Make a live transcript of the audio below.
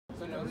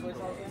So no soy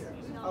sauce?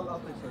 I'll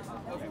take soy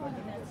sauce. Okay.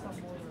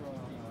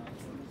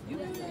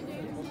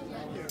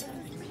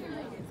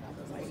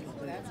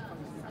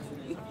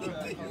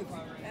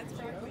 That's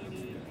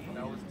funny.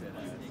 That was dead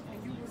ass.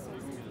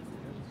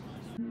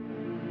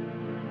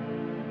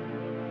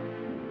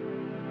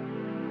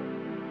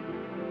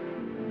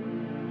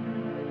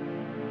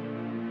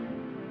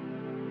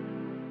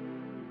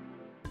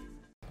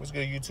 What's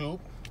good, YouTube?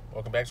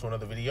 Welcome back to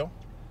another video.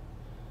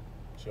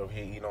 She over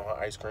here eating on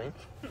her ice cream.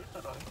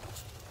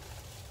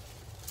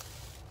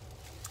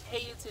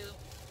 Hey, YouTube.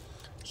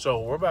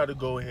 So we're about to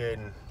go ahead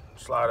and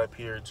slide up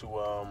here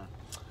to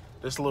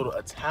this little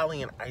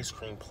Italian ice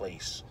cream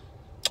place.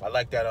 I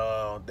like that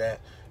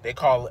that they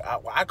call it.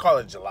 I call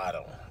it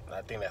gelato.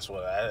 I think that's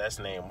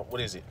the name.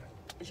 What is it?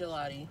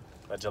 Gelati.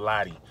 A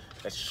gelati.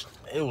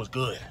 It was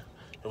good.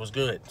 It was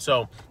good.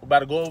 So we're about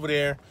to go over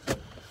there.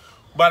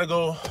 About to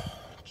go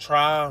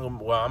try.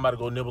 Well, I'm about to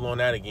go nibble on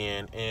that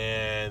again,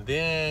 and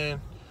then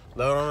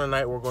later on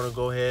tonight we're gonna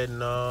go ahead and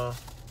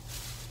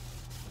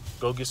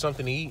go get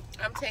something to eat.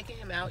 I'm taking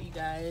him out, you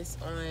guys,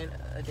 on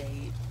a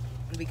date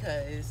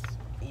because,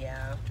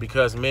 yeah.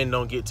 Because men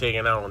don't get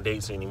taken out on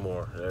dates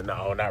anymore.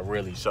 No, not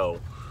really.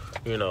 So,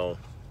 you know,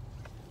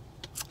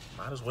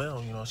 might as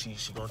well. You know,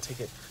 she's gonna take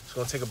it. She's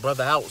gonna take a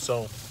brother out.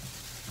 So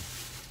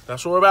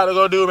that's what we're about to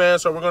go do, man.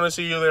 So we're gonna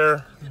see you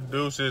there.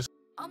 Deuces.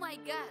 Oh my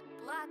God,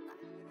 plata.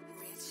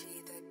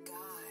 Richie the God.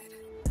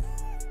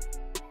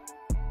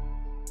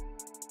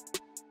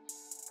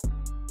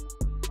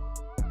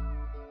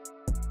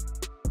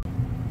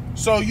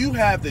 So you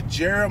have the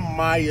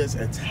Jeremiah's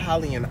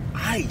Italian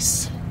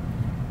ice.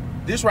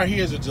 This right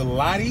here is a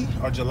gelati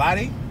or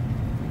gelati,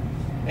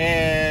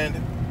 and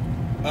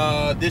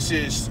this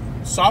is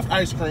soft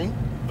ice cream,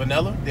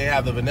 vanilla. They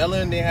have the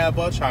vanilla and they have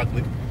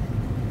chocolate,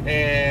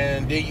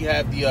 and then you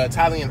have the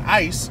Italian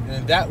ice,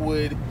 and that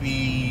would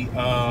be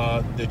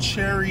the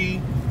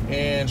cherry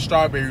and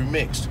strawberry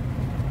mixed.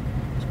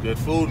 It's good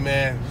food,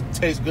 man. It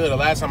tastes good. The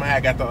last time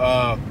I got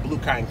the blue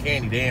cotton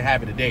candy. They didn't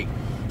have it today.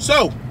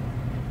 So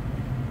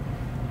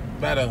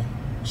better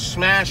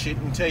smash it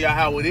and tell y'all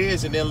how it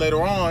is, and then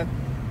later on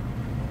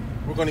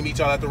we're going to meet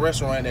y'all at the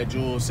restaurant that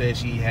Jules said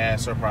she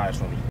has surprise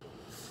for me.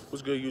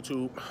 What's good,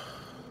 YouTube?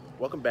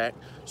 Welcome back.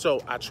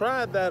 So I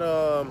tried that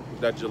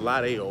that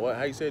gelati, or what?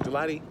 How you say it,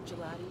 gelati?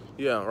 Gelati.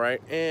 Yeah,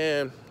 right.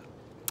 And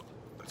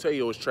I tell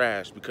you, it was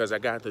trash because I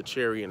got the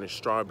cherry and the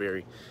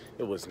strawberry.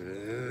 It was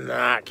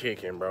not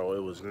kicking, bro.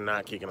 It was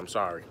not kicking. I'm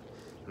sorry.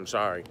 I'm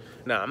sorry.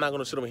 Now I'm not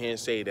gonna sit over here and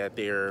say that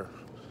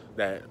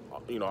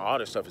you know, all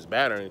this stuff is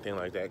bad or anything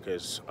like that,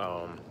 because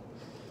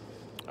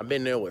I've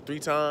been there 3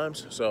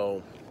 times.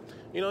 So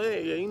you know,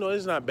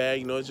 it's not bad.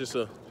 You know, it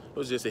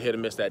was just a hit or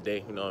miss that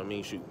day. You know what I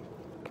mean? Shoot,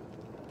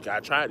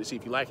 gotta try it to see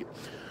if you like it.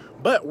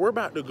 But we're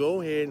about to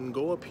go ahead and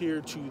go up here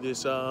to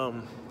this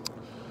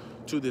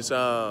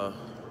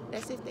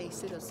That's if they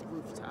sit us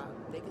rooftop.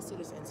 They can sit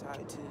us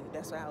inside too.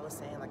 That's what I was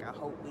saying. Like, I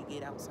hope we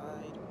get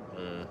outside.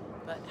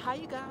 But hi,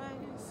 you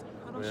guys.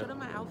 Hold on, show them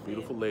my outfit.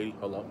 Beautiful lady.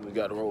 Hold on, we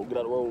got the road. Get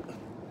out the road.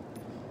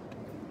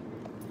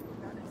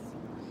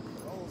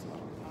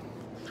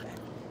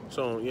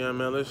 So yeah,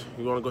 man,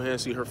 you want to go ahead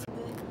and see her?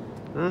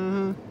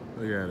 Look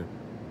at it.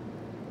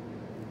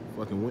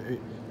 Fucking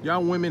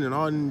y'all women and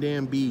all them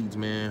damn beads,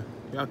 man.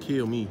 Y'all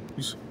kill me.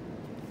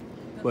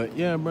 But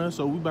yeah, bro.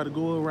 So we about to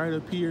go right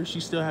up here.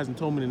 She still hasn't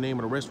told me the name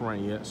of the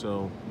restaurant yet.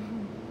 So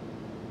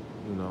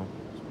you know,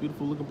 it's a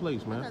beautiful looking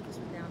place, man. I thought this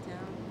was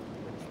downtown,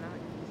 but it's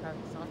not.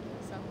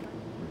 It's South Park.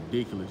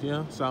 Ridiculous,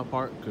 yeah. South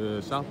Park,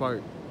 cause South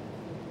Park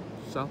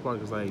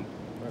is like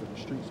right up the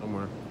street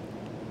somewhere.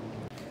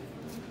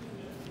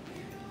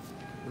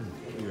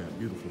 Look at that,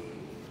 beautiful.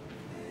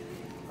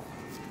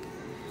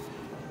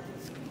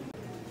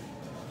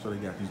 So they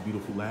got these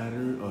beautiful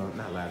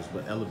not ladders,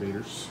 but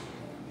elevators.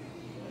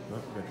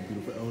 Got the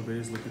beautiful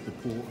elevators. Look at the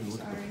pool.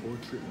 Look at the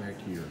portrait back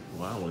here.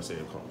 Well, I don't want to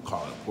say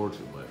call it a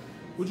portrait, but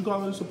would you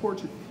call it a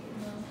portrait?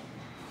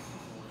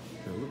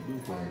 No. It look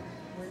beautiful. It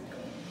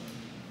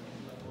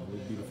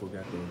look beautiful.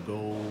 Got the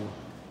gold.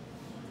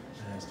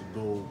 It has the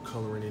gold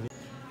coloring in it.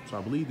 So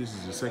I believe this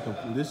is the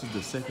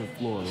second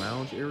floor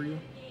lounge area.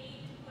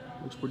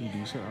 Looks pretty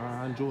decent.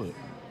 I enjoy it.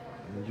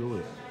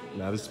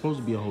 Now, this is supposed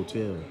to be a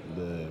hotel.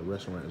 The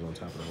restaurant is on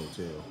top of the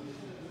hotel.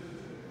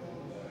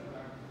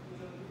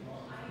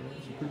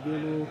 It's a pretty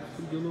good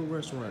little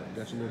restaurant.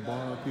 Got your little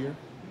bar up here.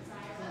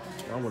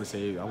 I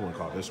wouldn't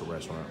call this a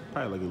restaurant.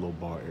 Probably like a little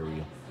bar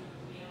area.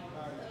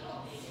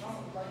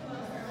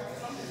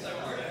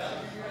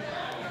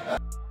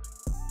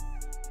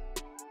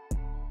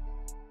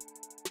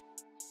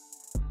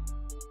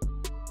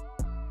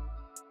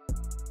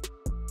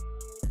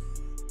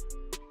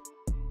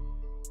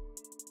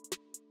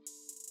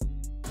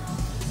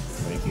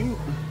 Thank you.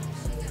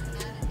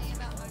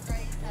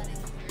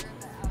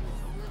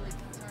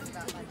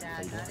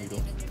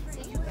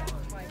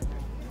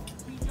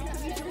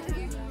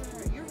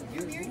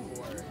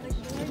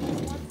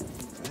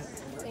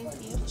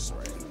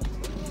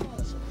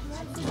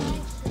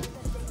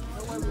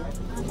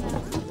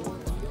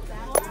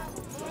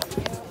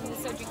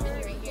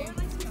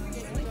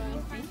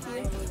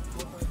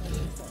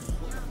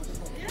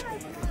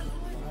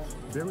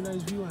 Very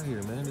nice view out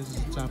here, man. This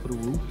is the top of the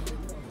roof.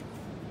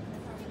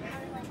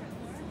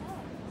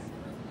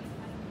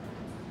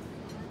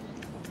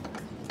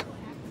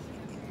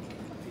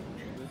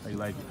 How you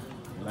like it?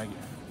 You like it?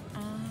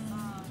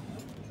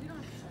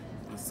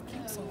 It's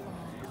cute so far.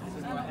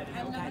 I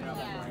haven't gotten it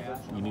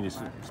yet. You need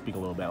to speak a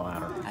little bit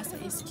louder. I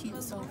said it's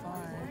cute so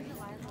far.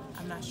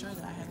 I'm not sure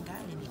that I haven't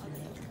gotten anything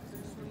yet.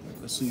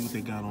 Let's see what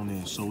they got on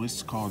there. So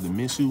it's called the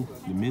Mizu.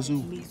 The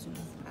Mizu? Mizu.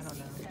 I don't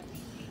know.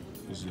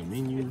 This is the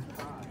menu.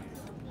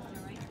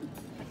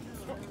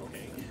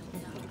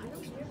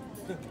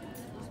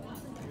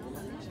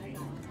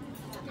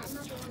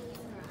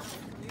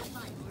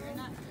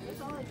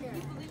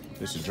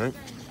 This is a drink?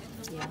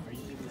 Yeah.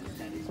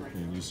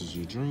 And this is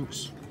your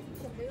drinks.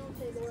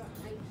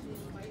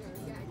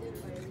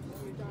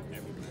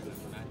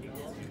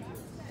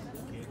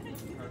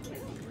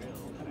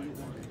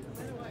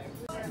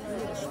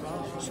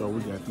 So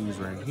we got these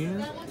right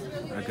here.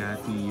 I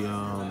got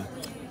the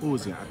what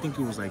was it? I think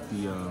it was like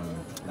the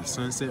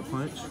sunset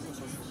punch.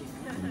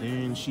 And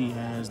then she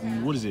has the,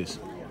 what is this?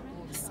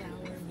 Sour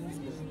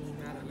Mizu.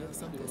 I don't know,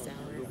 something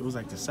sour. It was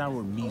like the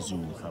sour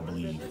Mizu, I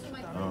believe.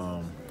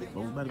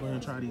 But we better go ahead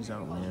and try these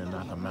out, man.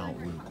 Knock them out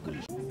real quick.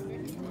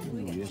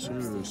 Ooh, yes,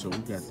 sir. So we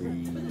got the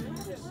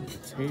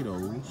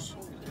potatoes.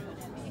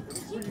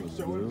 Looks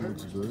good,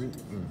 looks good. Look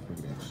at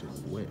that shit,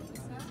 wet.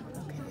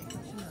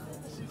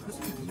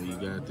 And then you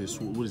got this,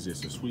 what is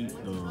this? A sweet,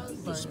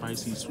 the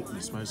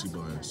spicy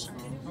buns.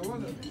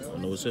 I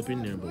know it's up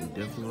in there, but we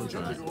definitely gonna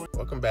try it.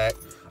 Welcome back.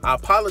 I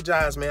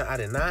apologize, man. I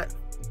did not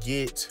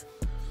get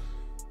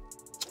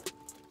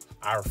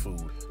our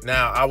food.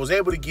 Now, I was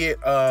able to get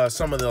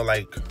some of the,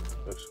 like,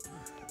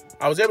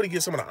 I was able to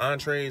get some of the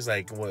entrees,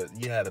 like what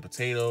you had, the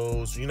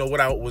potatoes, you know,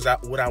 what I was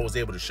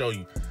able to show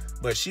you.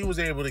 But she was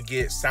able to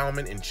get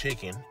salmon and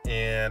chicken,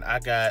 and I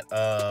got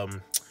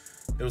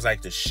it was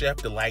like the Chef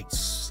Delight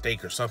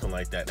steak or something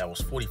like that. That was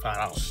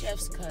 $45.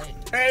 Chef's cut.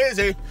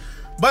 Crazy.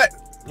 But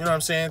you know what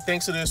I'm saying?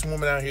 Thanks to this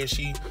woman out here,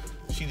 she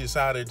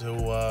decided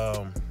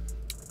to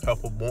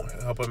help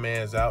her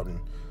man's out and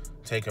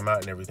take him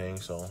out and everything.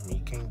 So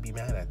you can't be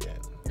mad at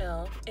that.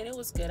 No, and it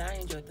was good. I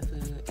enjoyed the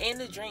food and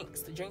the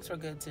drinks. The drinks were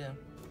good too.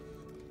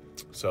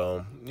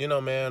 So, you know,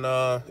 man,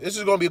 this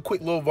is going to be a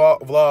quick little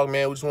vlog,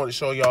 man. We just wanted to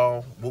show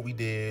y'all what we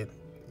did,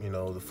 you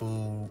know, the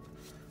food.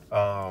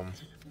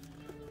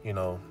 You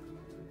know,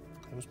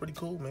 it was pretty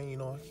cool, man. You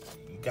know,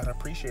 you got to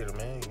appreciate her,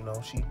 man. You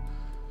know, she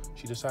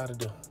decided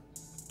to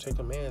take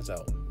her mans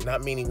out.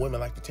 Not many women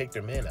like to take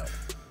their man out.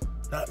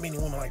 Not many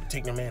women like to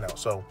take their man out.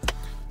 So,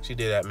 she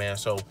did that, man.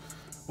 So,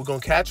 we're going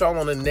to catch y'all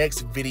on the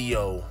next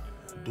video.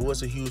 Do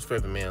us a huge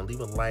favor, man.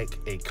 Leave a like,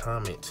 a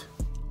comment.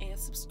 And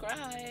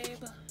subscribe.